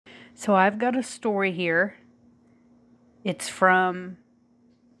So I've got a story here. It's from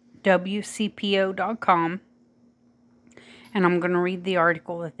WCPO.com, and I'm going to read the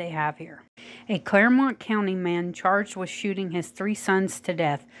article that they have here. A Claremont County man charged with shooting his 3 sons to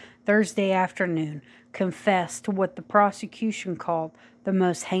death Thursday afternoon confessed to what the prosecution called the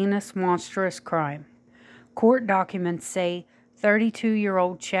most heinous, monstrous crime. Court documents say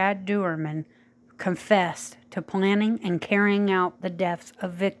 32-year-old Chad Doerman confessed to planning and carrying out the deaths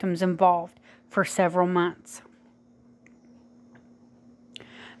of victims involved for several months.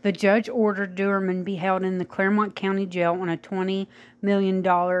 The judge ordered Doerman be held in the Claremont County Jail on a $20 million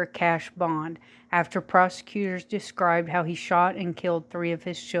cash bond after prosecutors described how he shot and killed 3 of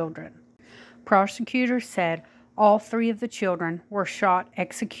his children. Prosecutors said all 3 of the children were shot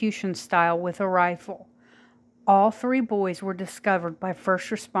execution style with a rifle. All 3 boys were discovered by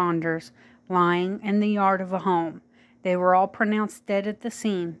first responders lying in the yard of a home. They were all pronounced dead at the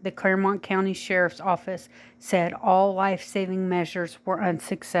scene. The Claremont County Sheriff's Office said all life-saving measures were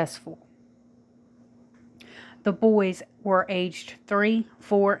unsuccessful. The boys were aged 3,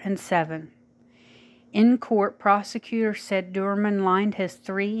 4, and 7. In court, prosecutors said Doerman lined his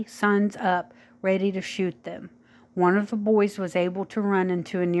 3 sons up, ready to shoot them. One of the boys was able to run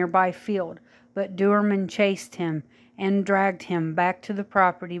into a nearby field, but Doerman chased him and dragged him back to the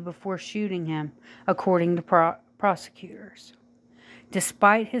property before shooting him, according to prosecutors.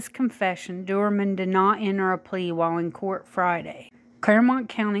 Despite his confession, Doerman did not enter a plea while in court Friday. Claremont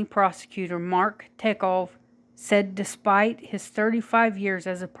County Prosecutor Mark Tekov said despite his 35 years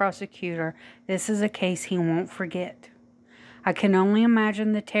as a prosecutor, this is a case he won't forget. I can only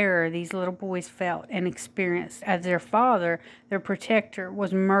imagine the terror these little boys felt and experienced as their father, their protector,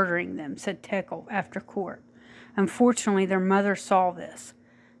 was murdering them, said Tekov after court. Unfortunately, their mother saw this.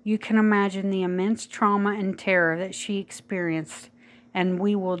 You can imagine the immense trauma and terror that she experienced, and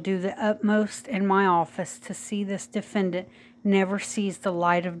we will do the utmost in my office to see this defendant never sees the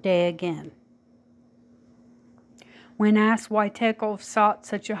light of day again. When asked why Tekov sought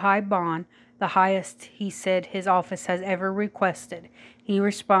such a high bond, the highest he said his office has ever requested, he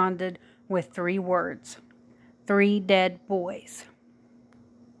responded with 3 words: 3 dead boys.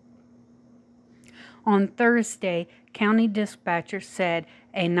 On Thursday, county dispatchers said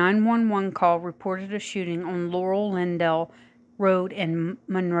a 911 call reported a shooting on Laurel Lindell Road in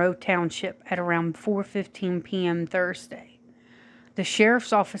Monroe Township at around 4:15 p.m. Thursday. The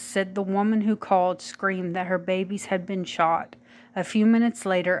sheriff's office said the woman who called screamed that her babies had been shot. A few minutes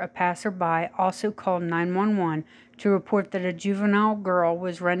later, a passerby also called 911 to report that a juvenile girl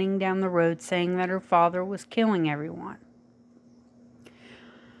was running down the road saying that her father was killing everyone.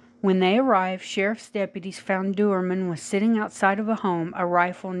 When they arrived, sheriff's deputies found Doerman was sitting outside of a home, a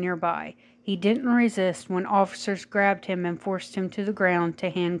rifle nearby. He didn't resist when officers grabbed him and forced him to the ground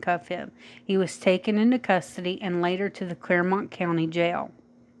to handcuff him. He was taken into custody and later to the Claremont County Jail.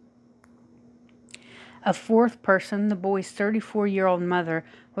 A 4th person, the boy's 34-year-old mother,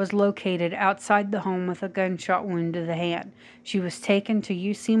 was located outside the home with a gunshot wound to the hand. She was taken to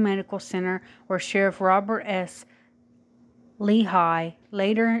UC Medical Center, where Sheriff Robert S. Lehigh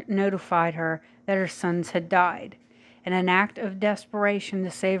later notified her that her sons had died. In an act of desperation to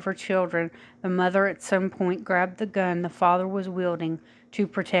save her children, the mother at some point grabbed the gun the father was wielding to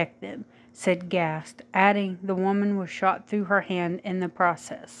protect them, said Gast, adding the woman was shot through her hand in the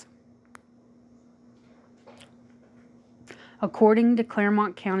process. According to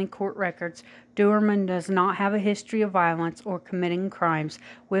Claremont County court records, Doerman does not have a history of violence or committing crimes,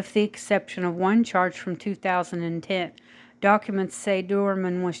 with the exception of one charge from 2010. Documents say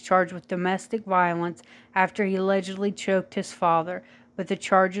Doerman was charged with domestic violence after he allegedly choked his father, but the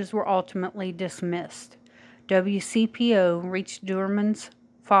charges were ultimately dismissed. WCPO reached Doerman's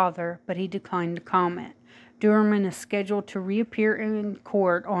father, but he declined to comment. Doerman is scheduled to reappear in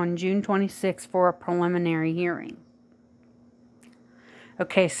court on June 26 for a preliminary hearing.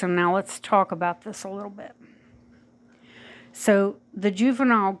 Okay, so now let's talk about this a little bit. So the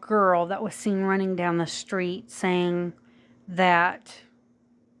juvenile girl that was seen running down the street saying that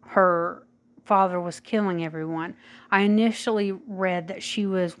her father was killing everyone, I initially read that she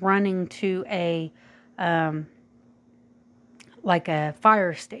was running to a like a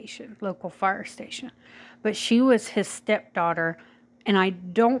fire station, local fire station, but she was his stepdaughter, and I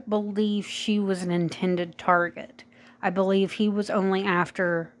don't believe she was an intended target. I believe he was only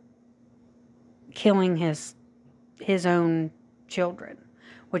after killing his own children,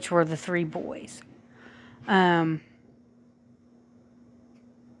 which were the 3 boys.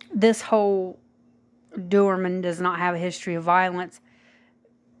 This whole Doerman does not have a history of violence.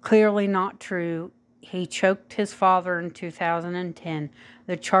 Clearly not true. he choked his father in 2010.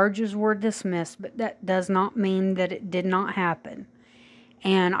 The charges were dismissed, but that does not mean that it did not happen.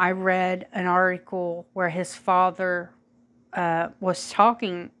 And I read an article where his father was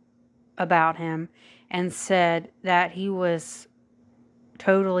talking about him and said that he was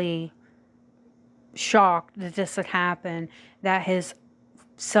totally shocked that this had happened, that his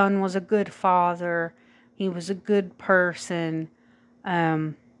son was a good father, he was a good person,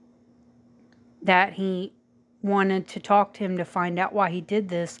 that he wanted to talk to him to find out why he did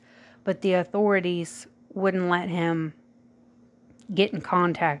this, but the authorities wouldn't let him get in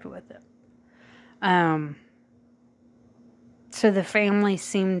contact with him. So the family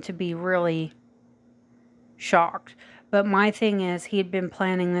seemed to be really shocked. But my thing is, he had been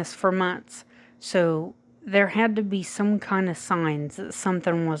planning this for months. So there had to be some kind of signs that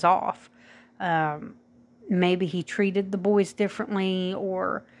something was off. Maybe he treated the boys differently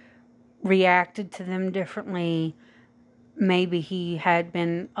or reacted to them differently. Maybe he had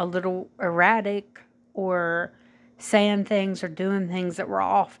been a little erratic or saying things or doing things that were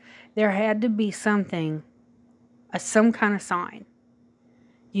off. There had to be something, some kind of sign.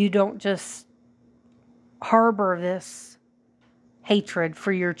 You don't just harbor this hatred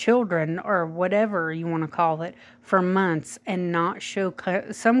for your children or whatever you want to call it for months and not show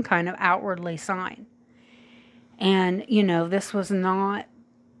some kind of outwardly sign. And, you know, this was not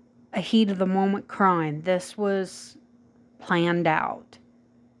a heat of the moment crime. This was planned out.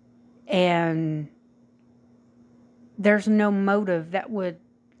 And there's no motive that would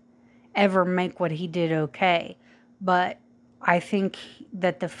ever make what he did okay. But I think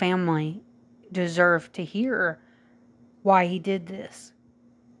that the family deserved to hear why he did this.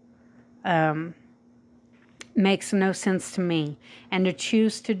 Makes no sense to me. And to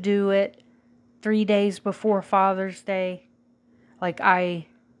choose to do it 3 days before Father's Day, like, I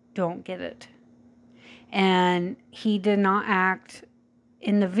don't get it. And he did not act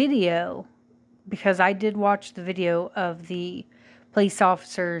in the video, because I did watch the video of the police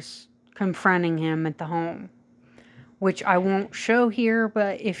officers confronting him at the home, which I won't show here,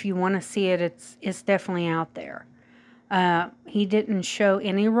 but if you want to see it, it's definitely out there. He didn't show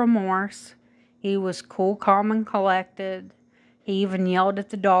any remorse. He was cool, calm, and collected. He even yelled at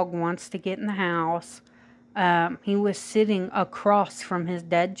the dog once to get in the house. He was sitting across from his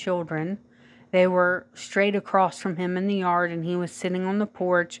dead children. They were straight across from him in the yard, and he was sitting on the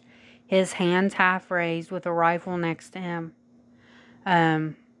porch, his hands half raised with a rifle next to him.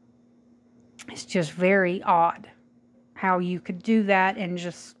 It's just very odd how you could do that and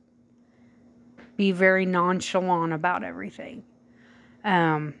just be very nonchalant about everything.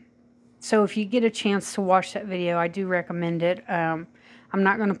 So if you get a chance to watch that video, I do recommend it. I'm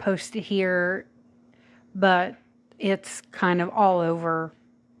not going to post it here, but it's kind of all over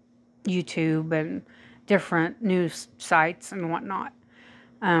YouTube and different news sites and whatnot.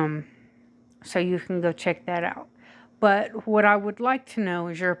 So you can go check that out. But what I would like to know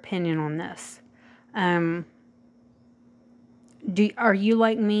is your opinion on this. Are you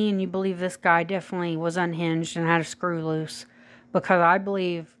like me and you believe this guy definitely was unhinged and had a screw loose? Because I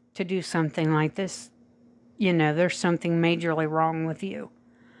believe to do something like this, you know, there's something majorly wrong with you.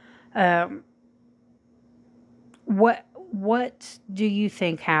 What do you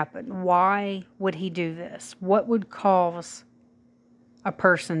think happened? Why would he do this? What would cause a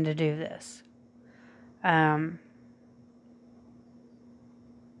person to do this?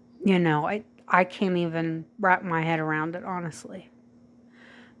 You know, I can't even wrap my head around it, honestly.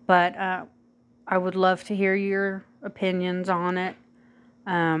 But I would love to hear your opinions on it.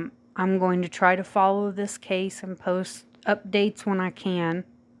 I'm going to try to follow this case and post updates when I can.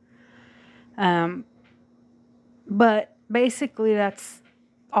 But basically, that's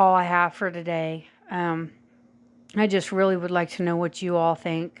all I have for today. I just really would like to know what you all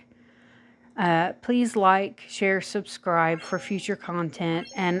think. Please like, share, subscribe for future content.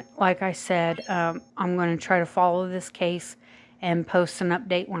 And like I said, I'm going to try to follow this case and post an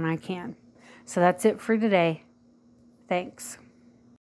update when I can. So that's it for today. Thanks.